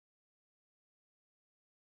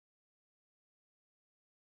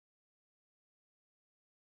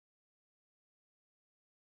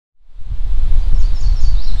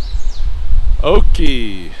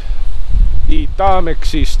Oki, itam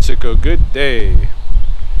eksistiko, good day.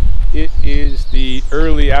 It is the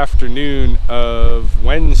early afternoon of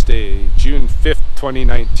Wednesday, June 5th,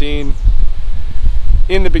 2019.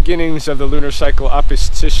 In the beginnings of the lunar cycle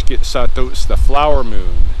Apis Tishkit Satos, the flower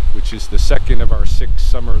moon, which is the second of our 6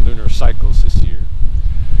 summer lunar cycles this year.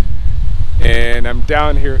 And I'm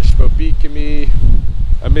down here at Spobikami,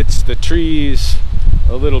 amidst the trees,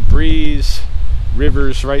 a little breeze,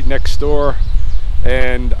 rivers right next door,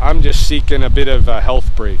 and I'm just seeking a bit of a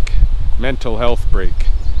health break, mental health break.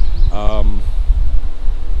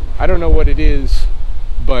 I don't know what it is,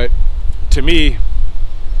 but to me,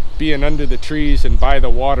 being under the trees and by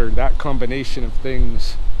the water, that combination of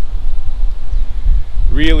things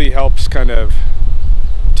really helps kind of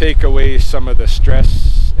take away some of the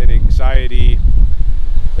stress and anxiety,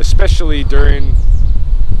 especially during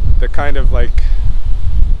the kind of like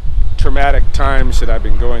traumatic times that I've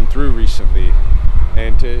been going through recently.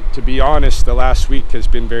 And to be honest, the last week has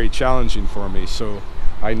been very challenging for me, so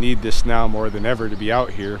I need this now more than ever to be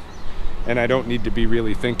out here, and I don't need to be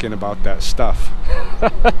really thinking about that stuff.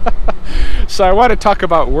 So I want to talk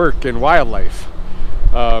about work and wildlife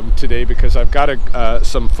today, because I've got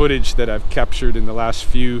some footage that I've captured in the last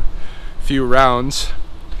few rounds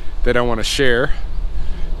that I want to share,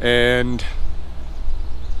 and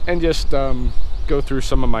just go through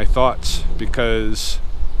some of my thoughts, because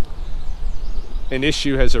an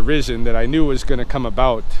issue has arisen that I knew was going to come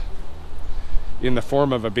about in the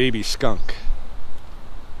form of a baby skunk.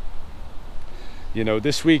 You know,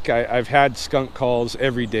 this week I've had skunk calls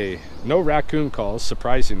every day. No raccoon calls,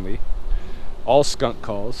 surprisingly. All skunk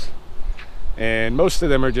calls. And most of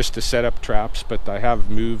them are just to set up traps, but I have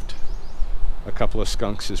moved a couple of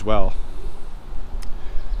skunks as well.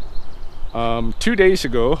 2 days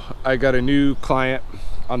ago, I got a new client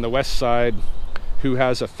on the west side who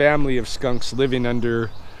has a family of skunks living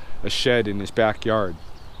under a shed in his backyard.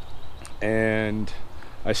 And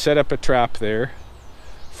I set up a trap there.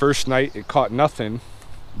 First night it caught nothing,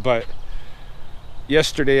 but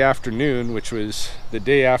yesterday afternoon, which was the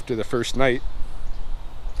day after the first night,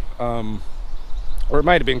 or it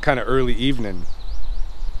might have been kind of early evening,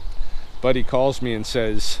 buddy calls me and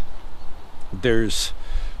says, there's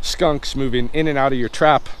skunks moving in and out of your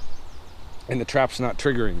trap and the trap's not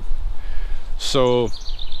triggering. So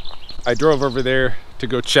I drove over there to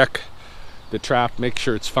go check the trap, make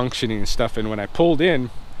sure it's functioning and stuff, and when I pulled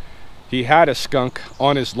in, he had a skunk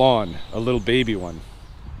on his lawn, a little baby one.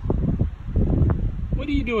 What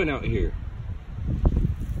are you doing out here?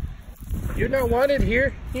 You're not wanted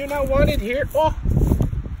here. You're not wanted here. Oh!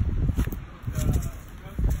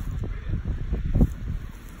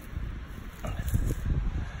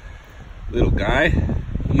 Little guy,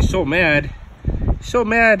 he's so mad. So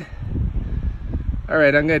mad.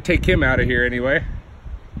 Alright, I'm gonna take him out of here anyway.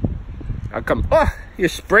 I'll come. Oh, you're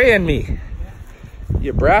spraying me,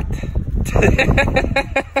 you brat.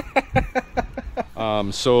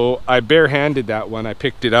 So I barehanded that one. I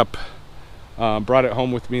picked it up, brought it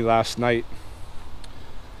home with me last night,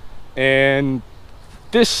 and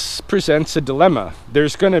this presents a dilemma.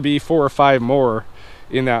 There's going to be 4 or 5 more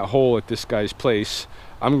in that hole at this guy's place.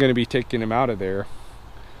 I'm going to be taking him out of there.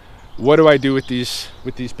 What do I do with these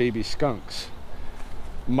baby skunks?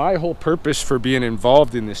 My whole purpose for being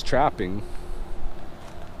involved in this trapping,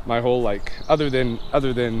 my whole, like, other than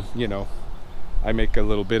you know, I make a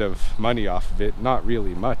little bit of money off of it, not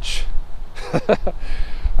really much.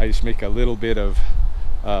 I just make a little bit of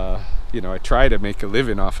you know, I try to make a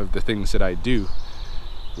living off of the things that I do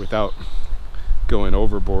without going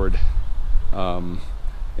overboard and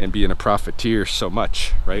being a profiteer so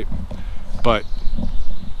much, right? But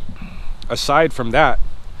aside from that,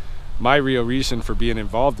 my real reason for being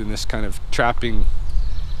involved in this kind of trapping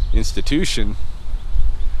institution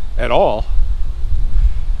at all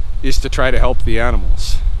is to try to help the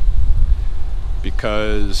animals.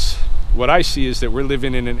 Because what I see is that we're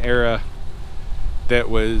living in an era that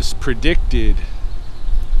was predicted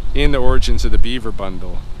in the origins of the beaver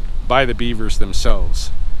bundle by the beavers themselves.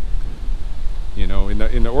 You know, in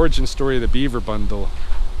the origin story of the beaver bundle,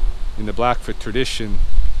 in the Blackfoot tradition,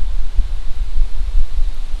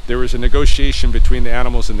 there was a negotiation between the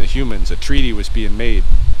animals and the humans. A treaty was being made,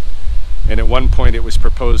 and at one point it was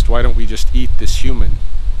proposed, why don't we just eat this human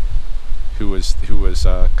who was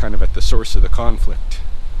kind of at the source of the conflict.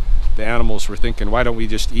 The animals were thinking, why don't we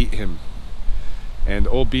just eat him? And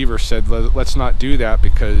old beaver said, let's not do that,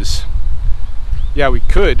 because yeah, we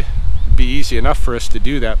could. It'd be easy enough for us to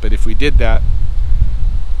do that, but if we did that,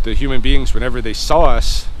 the human beings, whenever they saw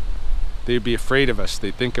us, they'd be afraid of us.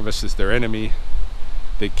 They'd think of us as their enemy.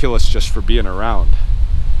 They'd kill us just for being around.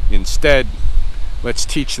 Instead, Let's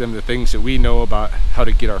teach them the things that we know about how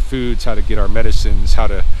to get our foods, how to get our medicines, how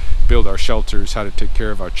to build our shelters, how to take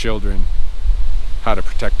care of our children, how to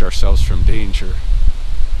protect ourselves from danger.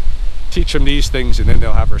 Teach them these things, and then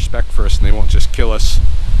they'll have respect for us, and they won't just kill us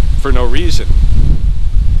for no reason.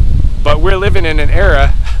 But we're living in an era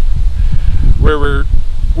where we're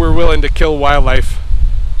willing to kill wildlife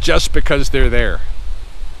just because they're there,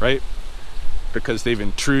 right? Because they've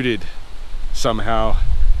intruded somehow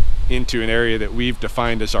into an area that we've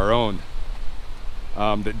defined as our own,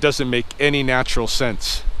 that doesn't make any natural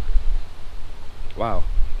sense. Wow.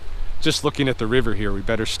 Just looking at the river here, we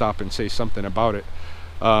better stop and say something about it.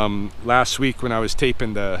 Last week when I was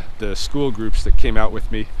taping the school groups that came out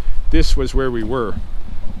with me, this was where we were.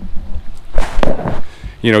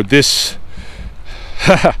 You know, this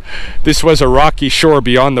this was a rocky shore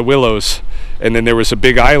beyond the willows, and then there was a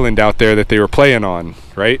big island out there that they were playing on,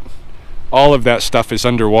 right? All of that stuff is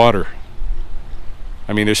underwater.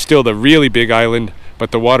 I mean, there's still the really big island,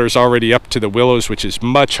 but the water's already up to the willows, which is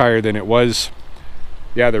much higher than it was.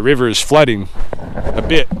 Yeah, the river is flooding a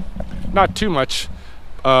bit, not too much,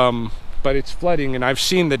 but it's flooding, and I've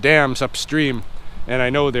seen the dams upstream, and I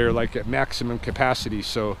know they're like at maximum capacity,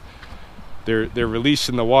 so they're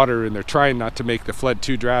releasing the water, and they're trying not to make the flood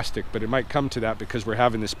too drastic, but it might come to that because we're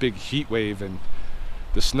having this big heat wave, and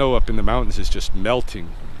the snow up in the mountains is just melting,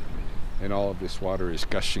 and all of this water is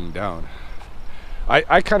gushing down.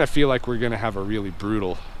 I kind of feel like we're going to have a really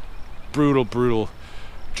brutal,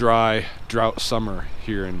 dry drought summer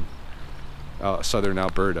here in southern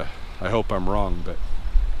Alberta. I hope I'm wrong, but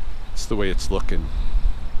it's the way it's looking.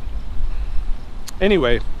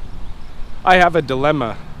 Anyway, I have a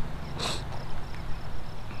dilemma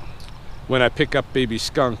when I pick up baby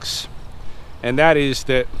skunks, and that is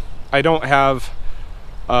that I don't have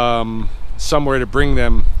somewhere to bring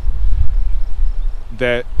them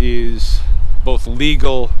that is both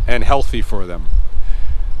legal and healthy for them,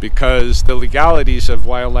 because the legalities of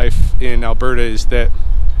wildlife in Alberta is that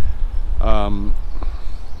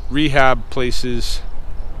rehab places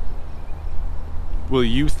will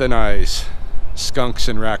euthanize skunks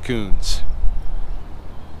and raccoons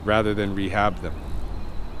rather than rehab them.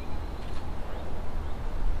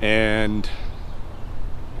 And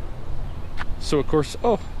so of course,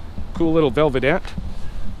 oh, cool little velvet ant.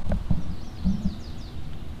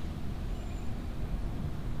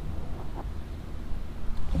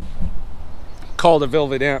 Called a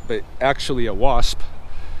velvet ant, but actually a wasp,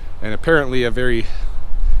 and apparently a very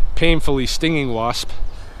painfully stinging wasp,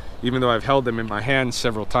 even though I've held them in my hands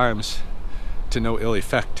several times to no ill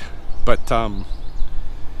effect. But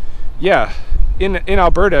yeah, in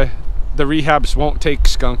Alberta, the rehabs won't take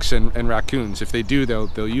skunks and raccoons. If they do, they'll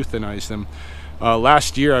euthanize them.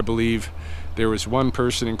 Last year, I believe, there was one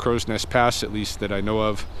person in Crow's Nest Pass, at least that I know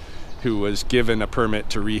of, who was given a permit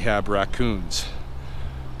to rehab raccoons.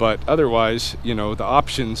 But otherwise, you know, the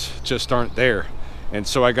options just aren't there. And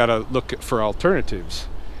so I gotta look for alternatives.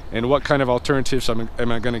 And what kind of alternatives am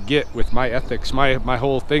I gonna get with my ethics? My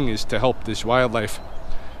whole thing is to help this wildlife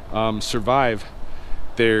survive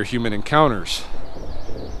their human encounters.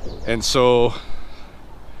 And so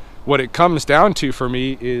what it comes down to for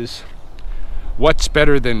me is, what's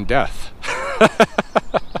better than death?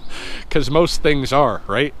 Because most things are,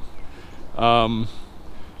 right?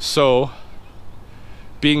 So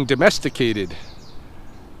being domesticated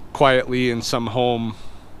quietly in some home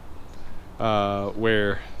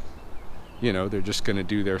where, you know, they're just going to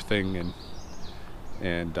do their thing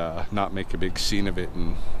and not make a big scene of it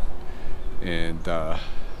and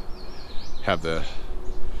have the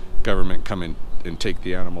government come in and take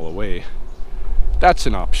the animal away. That's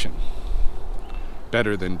an option.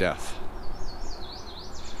 Better than death.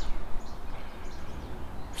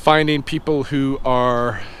 Finding people who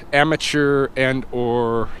are amateur and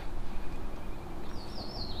or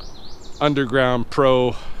underground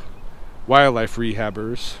pro wildlife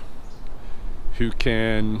rehabbers who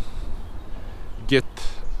can get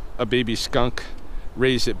a baby skunk,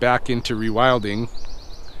 raise it back into rewilding,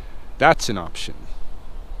 that's an option.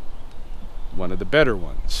 One of the better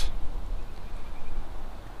ones.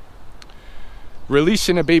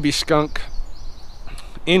 Releasing a baby skunk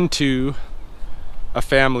into a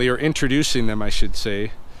family, or introducing them, I should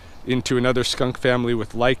say, into another skunk family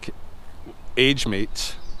with like age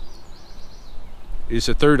mates, is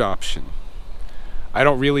a third option. I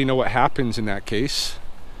don't really know what happens in that case.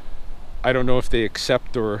 I don't know if they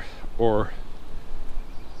accept or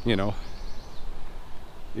you know,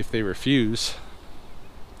 if they refuse.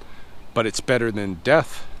 But it's better than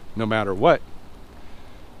death, no matter what.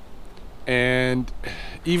 And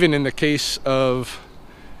even in the case of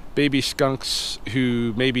baby skunks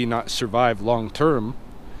who maybe not survive long term,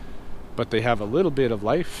 but they have a little bit of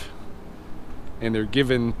life, and they're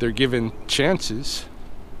given chances.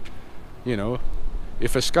 You know,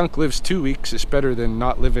 if a skunk lives 2 weeks, it's better than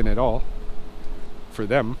not living at all for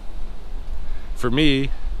them. For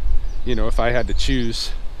me, you know, if I had to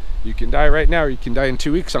choose, you can die right now or you can die in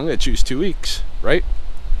 2 weeks, I'm going to choose 2 weeks, right?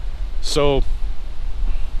 So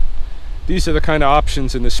these are the kind of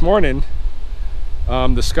options. And this morning,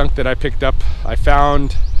 the skunk that I picked up, I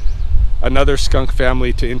found another skunk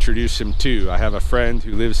family to introduce him to. I have a friend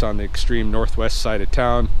who lives on the extreme northwest side of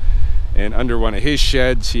town, and under one of his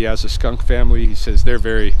sheds he has a skunk family. He says they're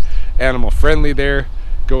very animal friendly there.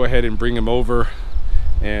 Go ahead and bring him over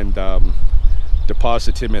and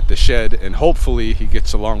deposit him at the shed, and hopefully he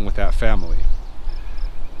gets along with that family.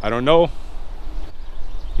 I don't know.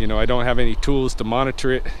 You know, I don't have any tools to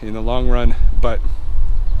monitor it in the long run, but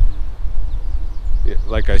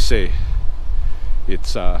like I say,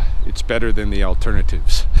 it's better than the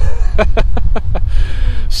alternatives.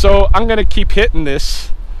 So I'm gonna keep hitting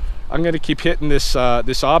this. I'm gonna keep hitting this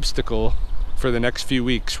this obstacle for the next few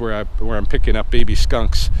weeks, where I'm picking up baby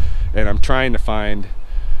skunks, and I'm trying to find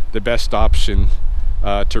the best option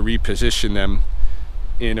to reposition them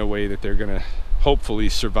in a way that they're gonna hopefully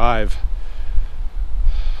survive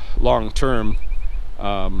long term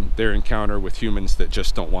their encounter with humans that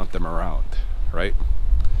just don't want them around, right?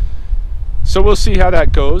 So we'll see how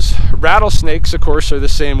that goes. Rattlesnakes, of course, are the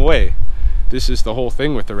same way. This is the whole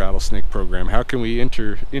thing with the rattlesnake program. How can we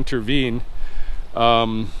intervene?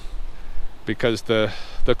 Because the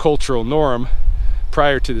cultural norm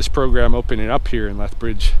prior to this program opening up here in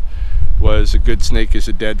Lethbridge was a good snake is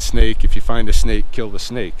a dead snake. If you find a snake, kill the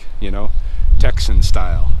snake, you know, Texan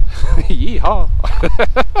style. Yeehaw.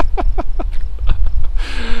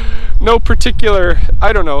 No particular,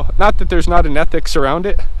 I don't know, not that there's not an ethics around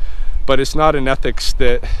it, but it's not an ethics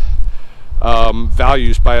that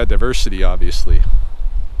values biodiversity, obviously.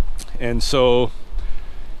 And so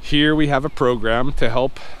here we have a program to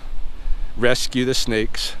help rescue the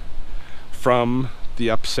snakes from the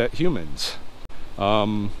upset humans.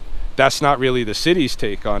 That's not really the city's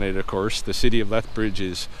take on it, of course. The city of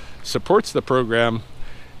Lethbridge supports the program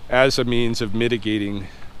as a means of mitigating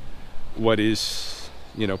what is,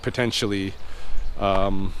 you know, potentially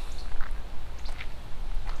a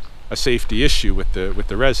safety issue with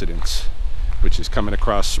the residents, which is coming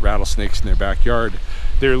across rattlesnakes in their backyard.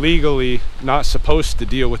 They're legally not supposed to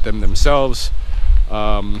deal with them themselves.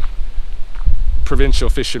 Provincial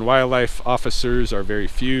Fish and Wildlife officers are very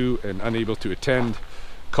few and unable to attend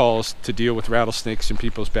calls to deal with rattlesnakes in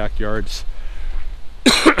people's backyards.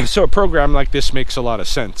 So a program like this makes a lot of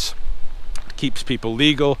sense. Keeps people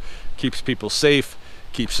legal, keeps people safe,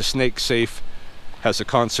 keeps the snakes safe, has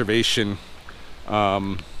conservation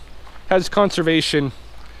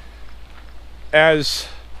as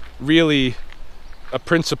really a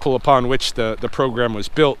principle upon which the program was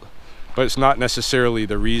built, but it's not necessarily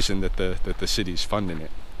the reason that the city's funding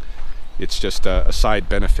it. It's just a side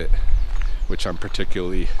benefit, which I'm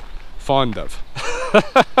particularly fond of.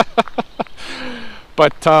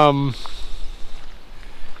 But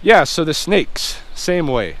yeah, so the snakes, same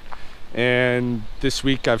way. And this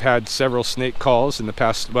week I've had several snake calls in the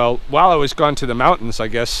past. Well, while I was gone to the mountains, I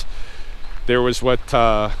guess there was what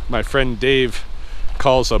my friend Dave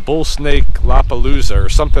calls a bull snake lapalooza or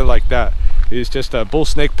something like that. It's just a bull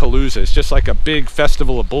snake palooza. It's just like a big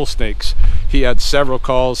festival of bull snakes. He had several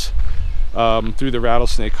calls through the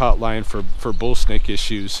rattlesnake hotline for bull snake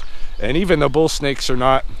issues. And even though bull snakes are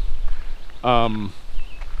not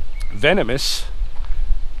venomous,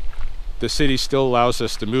 the city still allows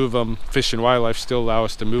us to move them. Fish and Wildlife still allow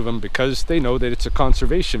us to move them because they know that it's a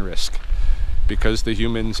conservation risk. Because the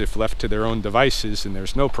humans, if left to their own devices and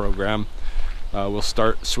there's no program, will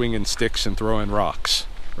start swinging sticks and throwing rocks,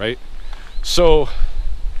 right? So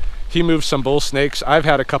he moved some bull snakes. I've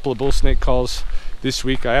had a couple of bull snake calls this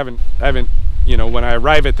week. I haven't, you know, when I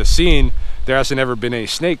arrive at the scene, there hasn't ever been any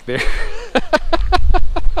snake there.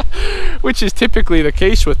 Which is typically the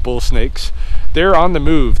case with bull snakes. They're on the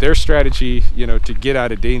move. Their strategy, you know, to get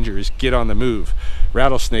out of danger is get on the move.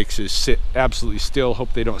 Rattlesnakes is sit absolutely still,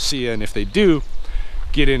 hope they don't see you, and if they do,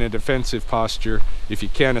 get in a defensive posture. If you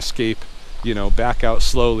can't escape, you know, back out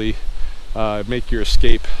slowly, make your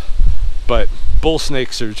escape. But bull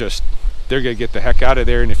snakes are just, they're gonna get the heck out of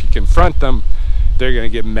there, and if you confront them, they're gonna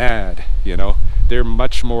get mad, you know. They're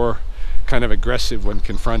much more kind of aggressive when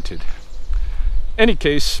confronted. Any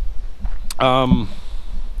case,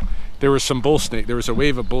 there was a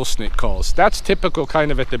wave of bull snake calls. That's typical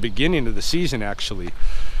kind of at the beginning of the season, actually.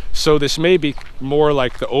 So this may be more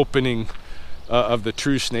like the opening of the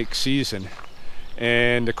true snake season.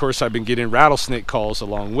 And of course I've been getting rattlesnake calls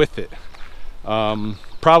along with it.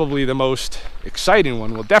 Probably the most exciting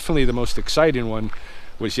one, well, definitely the most exciting one,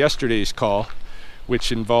 was yesterday's call,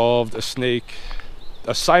 which involved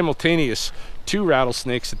a simultaneous 2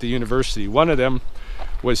 rattlesnakes at the university. One of them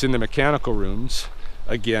was in the mechanical rooms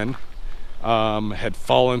again, had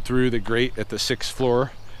fallen through the grate at the 6th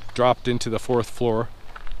floor, dropped into the 4th floor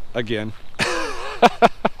again.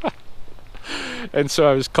 And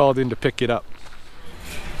so I was called in to pick it up.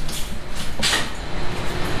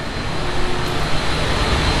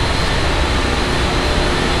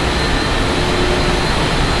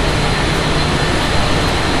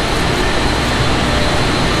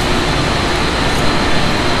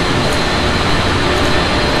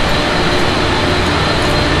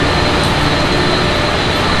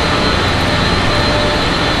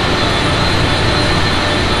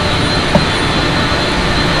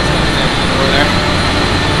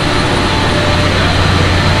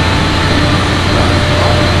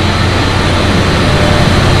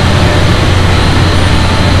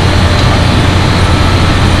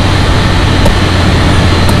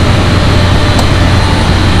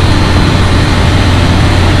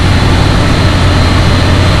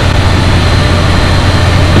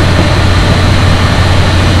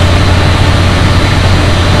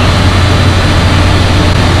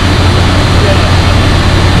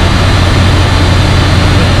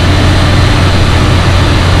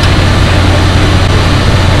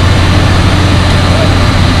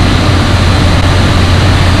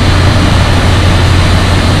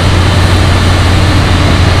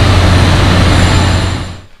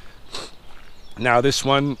 Now this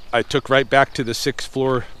one I took right back to the 6th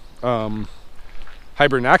floor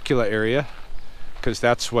hibernacula area, because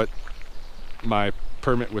that's what my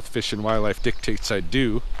permit with Fish and Wildlife dictates I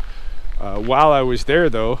do. While I was there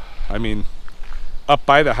though, I mean up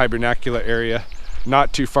by the hibernacula area,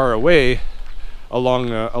 not too far away,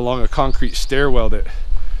 along a concrete stairwell that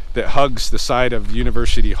hugs the side of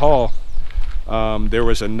University Hall, there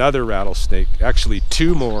was another rattlesnake, actually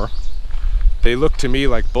 2 more. They looked to me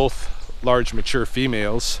like both large mature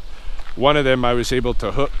females. One of them I was able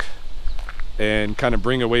to hook and kind of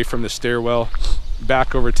bring away from the stairwell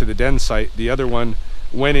back over to the den site. The other one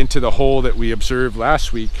went into the hole that we observed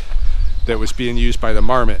last week that was being used by the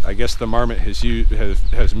marmot. I guess the marmot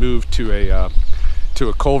has moved to a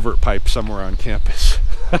culvert pipe somewhere on campus.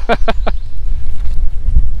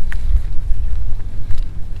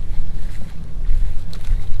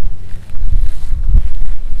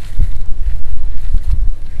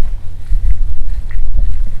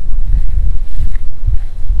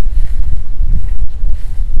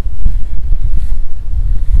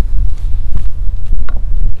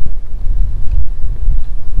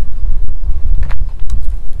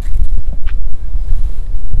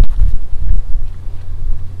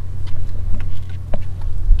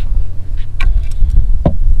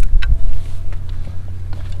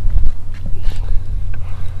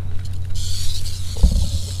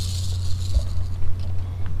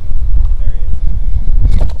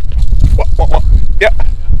 Yeah.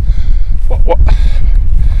 What? All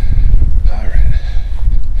right.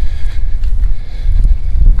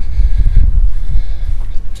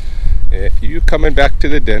 Yeah, you coming back to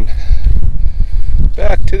the den.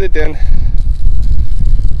 Back to the den.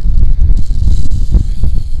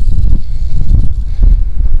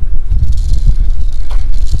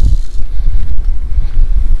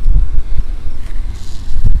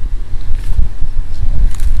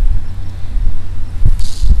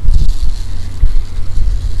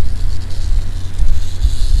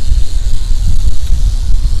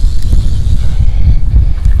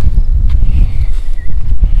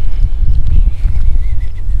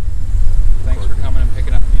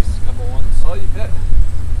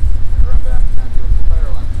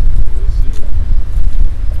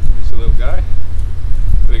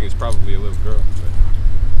 Probably a little girl.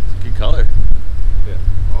 It's a good color. Yeah.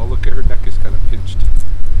 Oh, look at her neck is kind of pinched.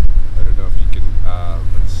 I don't know if you can.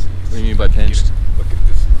 Let's see. What do you mean by pinched? Look at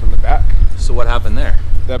this from the back. So what happened there?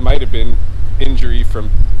 That might have been injury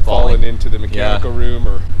from falling into the mechanical room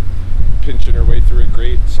or pinching her way through a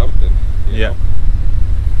grate, something. You know?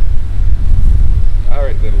 All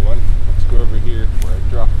right, little one. Let's go over here where I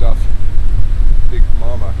dropped off Big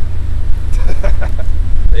Mama.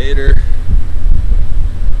 Later.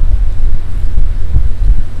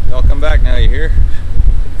 Y'all come back now, you hear?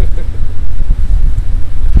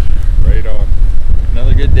 Right on.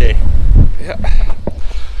 Another good day. Yeah.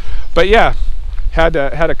 But yeah, had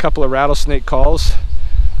a couple of rattlesnake calls.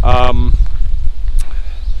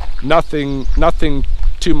 Nothing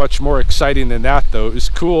too much more exciting than that though. It was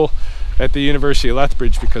cool. at the University of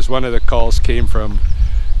Lethbridge, because one of the calls came from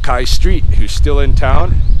Kai Street, who's still in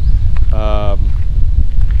town,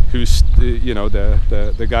 who's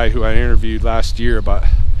the guy who I interviewed last year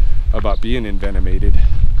about being envenomated.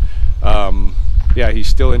 Yeah, he's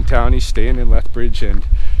still in town. He's staying in Lethbridge, and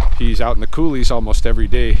he's out in the coulees almost every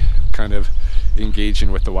day, kind of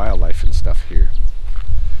engaging with the wildlife and stuff here.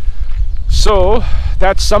 So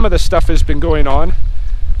that's some of the stuff has been going on,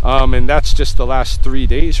 and that's just the last 3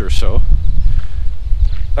 days or so.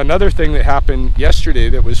 Another thing that happened yesterday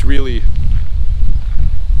that was really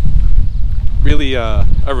a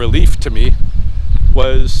relief to me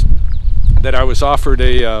was that I was offered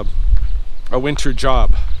a winter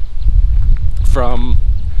job. From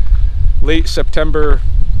late September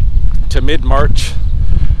to mid-March,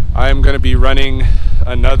 I'm going to be running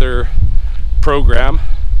another program,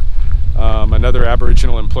 another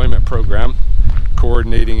Aboriginal employment program,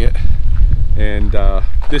 coordinating it. And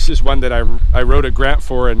this is one that I wrote a grant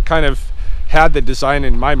for and kind of had the design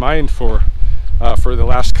in my mind for the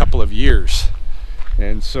last couple of years.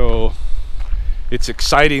 And so it's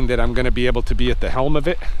exciting that I'm going to be able to be at the helm of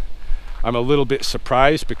it. I'm a little bit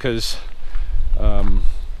surprised because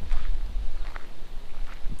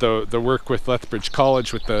the work with Lethbridge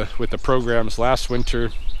College with the programs last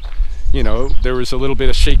winter, you know, there was a little bit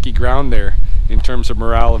of shaky ground there in terms of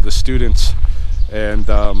morale of the students, and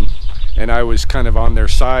I was kind of on their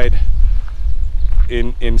side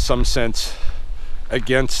in some sense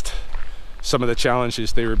against some of the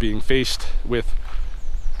challenges they were being faced with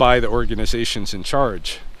by the organizations in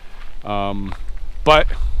charge. But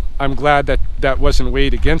I'm glad that wasn't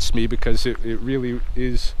weighed against me, because it really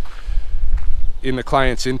is in the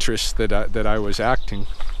client's interest that I was acting.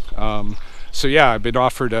 So yeah, I've been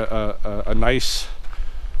offered a nice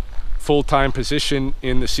full-time position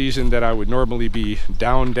in the season that I would normally be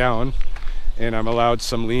down, and I'm allowed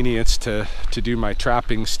some lenience to do my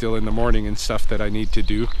trapping still in the morning and stuff that I need to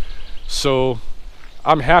do. So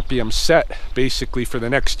I'm happy. I'm set basically for the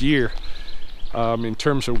next year. In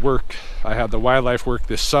terms of work, I had the wildlife work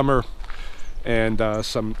this summer, and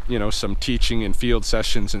some teaching and field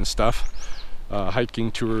sessions and stuff,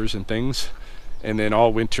 hiking tours and things, and then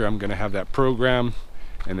all winter I'm going to have that program,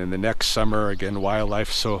 and then the next summer again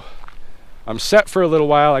wildlife. So I'm set for a little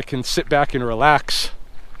while. I can sit back and relax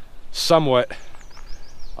somewhat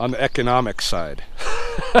on the economic side.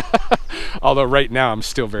 Although right now I'm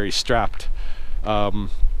still very strapped.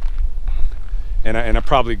 And I'm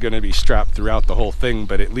probably going to be strapped throughout the whole thing,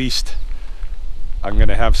 but at least I'm going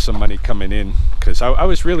to have some money coming in, because I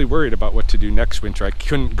was really worried about what to do next winter. I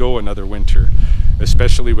couldn't go another winter,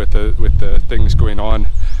 especially with the things going on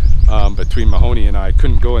between Mahoney and I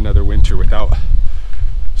couldn't go another winter without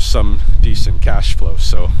some decent cash flow.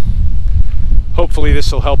 So hopefully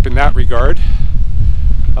this will help in that regard.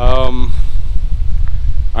 I'm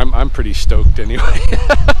pretty stoked anyway.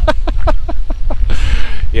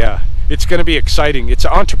 Yeah. It's going to be exciting. It's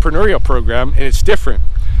an entrepreneurial program, and it's different.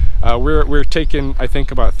 We're taking, I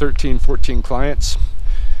think, about 13, 14 clients,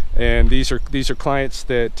 and these are clients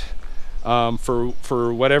that,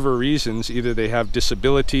 for whatever reasons, either they have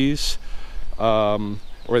disabilities, or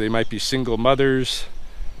they might be single mothers.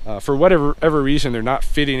 For whatever reason, they're not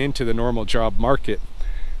fitting into the normal job market.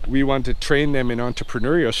 We want to train them in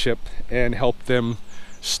entrepreneurship and help them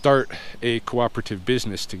start a cooperative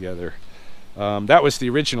business together. That was the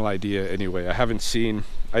original idea anyway.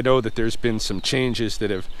 I know that there's been some changes that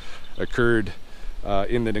have occurred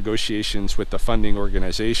in the negotiations with the funding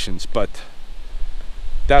organizations, but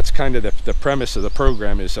that's kind of the premise of the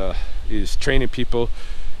program, is training people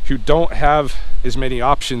who don't have as many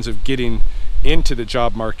options of getting into the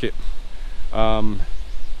job market,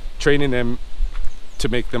 training them to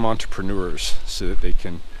make them entrepreneurs so that they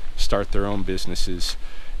can start their own businesses,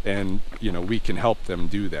 and we can help them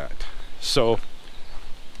do that. So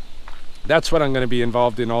that's what I'm going to be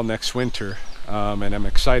involved in all next winter, and I'm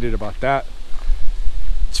excited about that.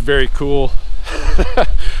 It's very cool.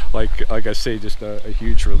 like I say, just a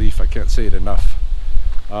huge relief. I can't say it enough.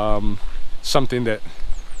 Something that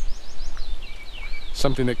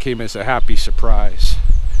came as a happy surprise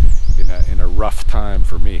in a rough time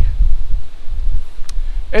for me.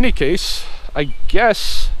 Any case, I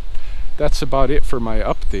guess that's about it for my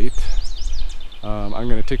update. I'm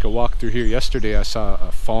going to take a walk through here. Yesterday I saw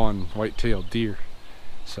a fawn white-tailed deer,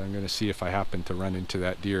 so I'm going to see if I happen to run into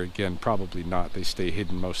that deer again. Probably not. They stay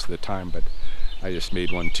hidden most of the time, but I just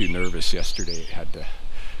made one too nervous yesterday. It had to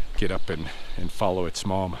get up and follow its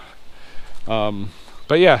mom.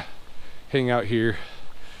 But yeah, hang out here,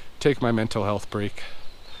 take my mental health break.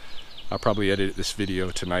 I'll probably edit this video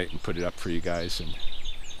tonight and put it up for you guys,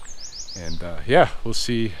 and yeah, we'll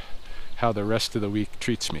see how the rest of the week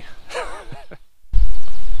treats me.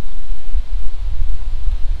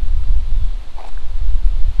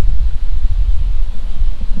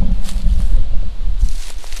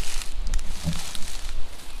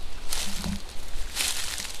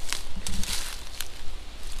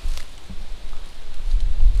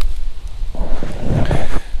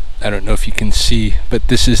 I don't know if you can see, but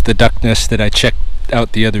this is the duck nest that I checked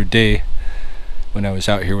out the other day when I was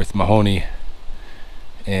out here with Mahoney,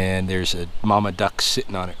 and there's a mama duck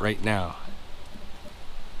sitting on it right now.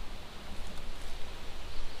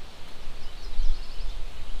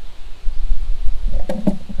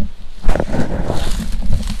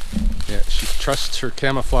 Yeah, she trusts her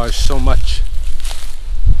camouflage so much.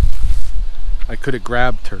 I could have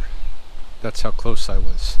grabbed her. That's how close I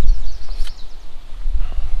was.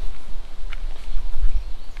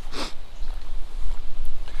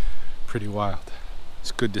 Pretty wild.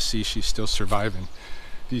 It's good to see she's still surviving.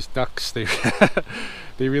 These ducks, they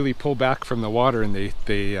they really pull back from the water, and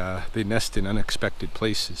they nest in unexpected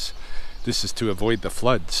places. This is to avoid the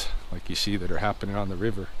floods, like you see, that are happening on the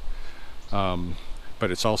river.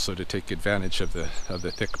 But it's also to take advantage of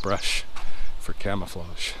the thick brush for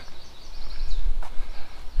camouflage.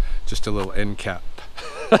 Just a little end cap.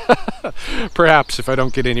 Perhaps if I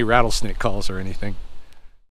don't get any rattlesnake calls or anything.